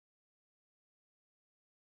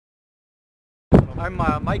I'm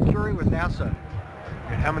Mike Curie with NASA.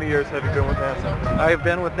 And how many years have you been with NASA? I've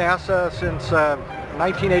been with NASA since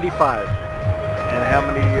 1985. And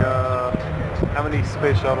how many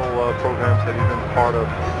space shuttle programs have you been part of?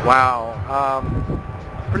 Wow.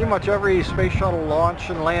 Pretty much every space shuttle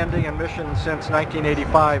launch and landing and mission since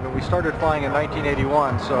 1985, and we started flying in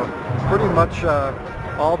 1981. So pretty much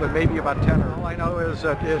all, but maybe about 10. All I know is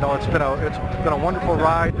that it's been a wonderful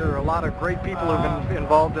ride. There are a lot of great people who've been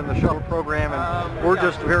involved in the shuttle program, and we're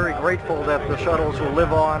just very grateful that the shuttles will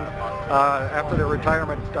live on after their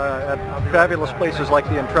retirement at fabulous places like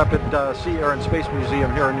the Intrepid Sea, Air and Space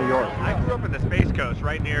Museum here in New York. I grew up in the Space Coast,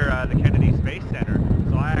 right near the Kennedy Space Center,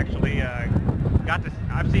 so I actually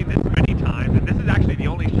I've seen this many times, and this is actually the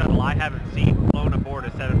only shuttle I haven't seen flown aboard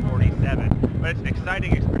a 747. But it's an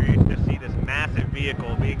exciting experience to see this massive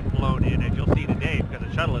vehicle being flown in, as you'll see today, because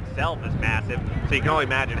the shuttle itself is massive, so you can only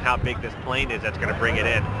imagine how big this plane is that's going to bring it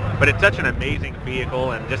in. But it's such an amazing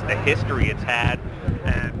vehicle, and just the history it's had,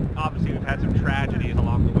 and obviously we've had some tragedies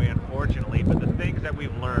along the way, unfortunately, but the things that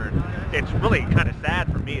we've learned, it's really kind of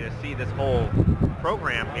sad for me to see this whole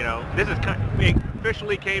program. This is it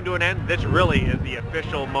officially came to an end. This really is the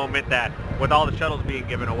official moment that, with all the shuttles being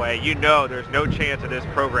given away, there's no chance of this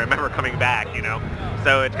program ever coming back,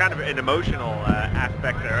 So it's kind of an emotional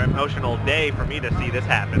aspect or emotional day for me to see this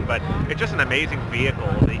happen. But it's just an amazing vehicle.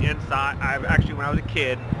 The inside, when I was a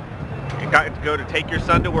kid, I got to go to take your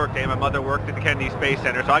son to work day. My mother worked at the Kennedy Space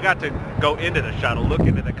Center, so I got to go into the shuttle, look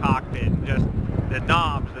into the cockpit, and just the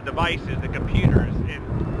knobs, the devices, the computers.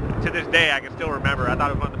 And to this day, I can still remember. I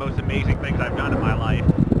thought it was one of the most amazing things I've done in my life.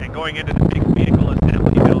 And going into the big vehicle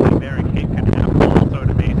assembly building there in Cape Canaveral was also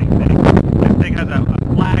an amazing thing. This thing has a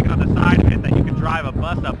flag on the side of it that you can drive a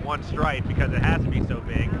bus up one stripe because it has to be so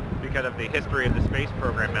big because of the history of the space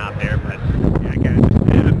program out there. But yeah, again, it's just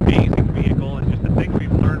an amazing vehicle, and just the things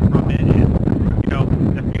we've learned from it, and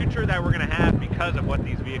the future that we're going to have because of what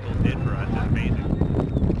these vehicles did for us is amazing.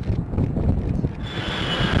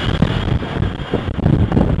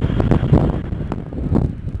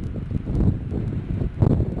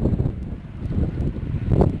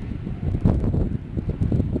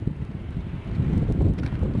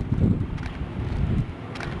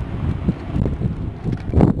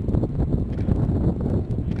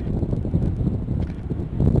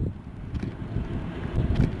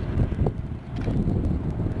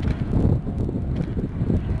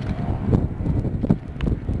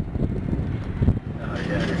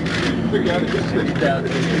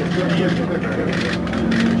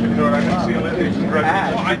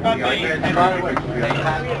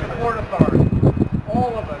 Port Authority,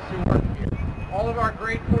 all of us who work here, all of our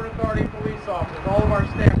great Port Authority police officers, all of our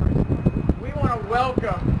staffers, we want to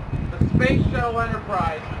welcome the Space Shuttle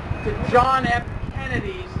Enterprise to John F.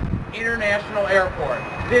 Kennedy's International Airport.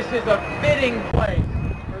 This is a fitting place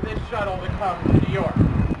for this shuttle to come to New York.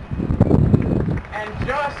 And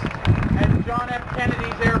just as John F.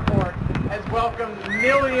 Kennedy's airport has welcomed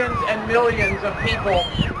millions and millions of people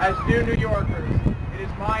as new New Yorkers, it is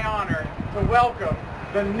my honor to welcome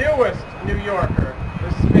the newest New Yorker,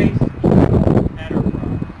 the Space Shuttle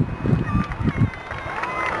Enterprise.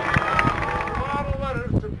 A lot of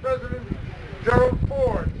letters to President Gerald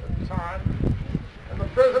Ford at the time, and the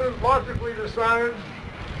President logically decided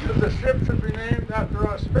that the ship should be named after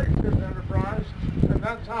our spaceship Enterprise, and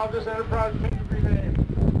that's how this Enterprise came to be named.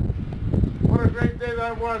 What a great day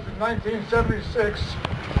that was in 1976.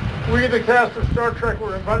 We, the cast of Star Trek,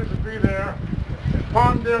 were invited to be there in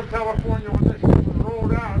Palmdale, California, when this ship was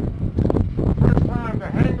rolled out. For the first time, the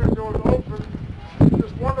hangar doors opened.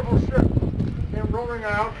 This wonderful ship came rolling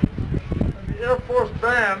out, and the Air Force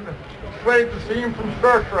band played the theme from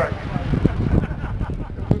Star Trek.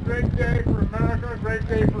 It was a great day for America, a great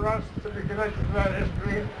day for us to be connected to that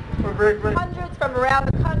history. We're very grateful. Hundreds from around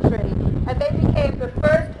the country, and they became the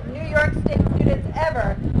first New York State students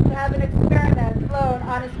ever to have an experiment flown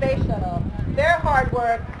on a space shuttle. Their hard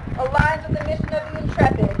work aligns with the mission of the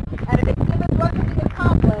Intrepid, and it exhibits what can be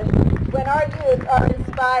accomplished when our youth are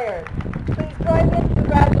inspired. Please join me in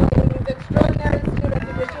congratulating these extraordinary students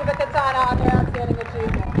of Yeshiva Katana on their outstanding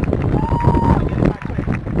achievement.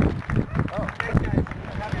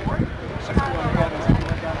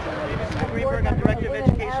 I'm Director of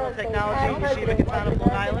Educational Technology at Yeshiva Katana,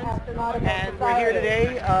 Long Island, and we're here today.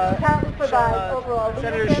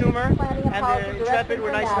 Senator Schumer and the Intrepid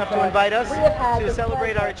were nice enough to invite us to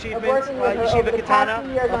celebrate our achievements at Yeshiva Katana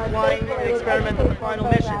of flying an experiment on the final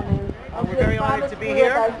mission. We're very honored to be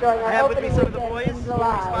here. I have with me some of the boys who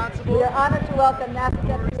are responsible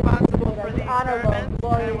for the experiment, and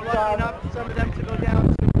we're lucky enough, some of them, to go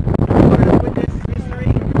down to witness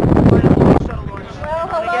history, the final shuttle launch.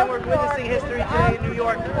 And again, we're witnessing history today.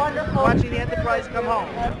 forward to watching the Enterprise come home.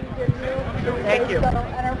 Thank you.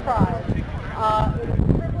 Enterprise.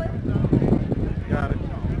 Got it.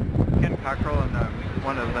 Ken Cockrell, and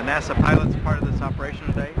one of the NASA pilots part of this operation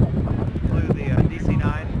today. Flew the DC-9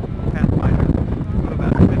 Pathfinder, flew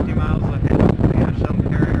about 50 miles ahead of the shuttle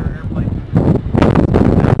carrier airplane.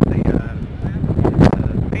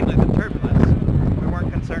 Mainly the turbulence. We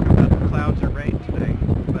weren't concerned about the clouds or rain today,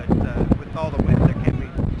 but with all the wind there can be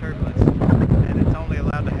turbulence, and it's only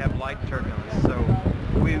allowed to have light turbulence. So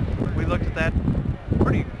we looked at that.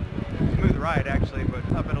 Pretty smooth ride actually, but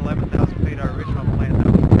up at 11,000 feet, our original plan,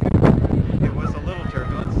 it was a little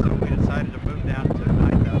turbulence, so we decided to move down to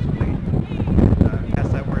 9,000 feet and pass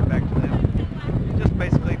that word back to them. Just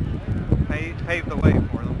basically pave the way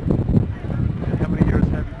for them. And how many years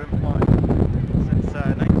have you been flying? Since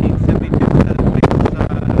 1972, that makes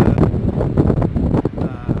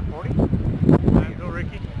 40. Go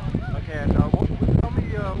Ricky. Okay, and tell me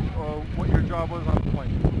what your job was on the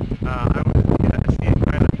plane. I was a CA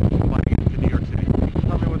pilot flying into New York City.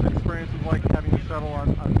 Tell me what the experience was like having a shuttle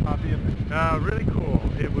on top of you. Really cool.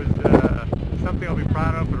 It was something I'll be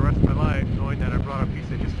proud of for the rest of my life, knowing that I brought a piece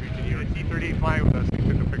of history to New York. T-30 flying with us, we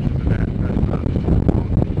took the pictures of that.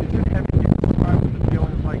 Can you describe what the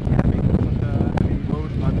feeling is like having heavy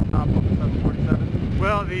load on top of the 747?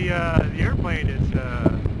 Well, the airplane is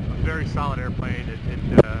a very solid airplane.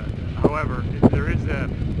 However,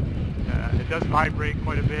 it does vibrate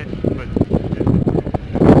quite a bit, but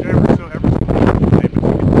it's ever so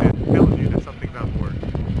but it tells you that something's on board.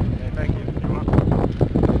 Okay, thank you. You're welcome.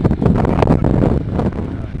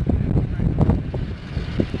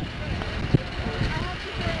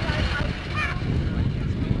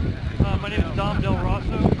 My name is Dom Del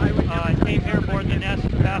Rosso. I came here aboard the NASA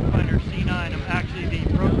Pathfinder C9. I'm actually the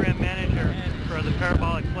program manager for the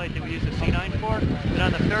parabolic flight that we use the C9 for. And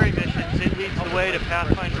on the ferry missions, it leads the way to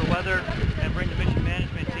Pathfinder weather and bring the mission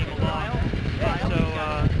management team along. And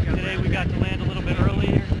so today we got to land a little bit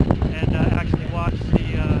earlier and actually watch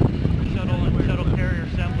the shuttle and shuttle carrier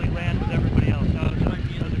assembly land with everybody else.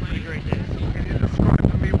 Those are pretty great days. Can you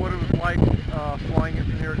describe to me what it was like flying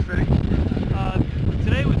into New York City?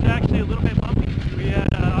 Today was actually a little bit bumpy. We had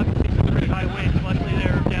obviously some pretty high winds. Luckily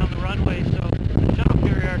they were down the runway, so the shuttle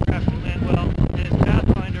carrier aircraft could land well. And as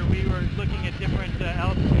Pathfinder, we were looking at different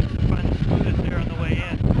altitudes to find the smoothest there on the way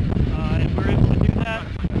in. And we were able to do that.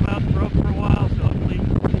 Clouds broke for a while, so hopefully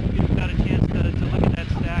you've got a chance to look at that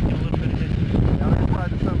stack and a little bit of history. Now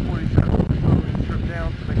inside the 747, we're totally stripped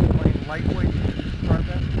down to make the plane lightweight. Can you describe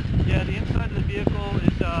that? Yeah, the inside of the vehicle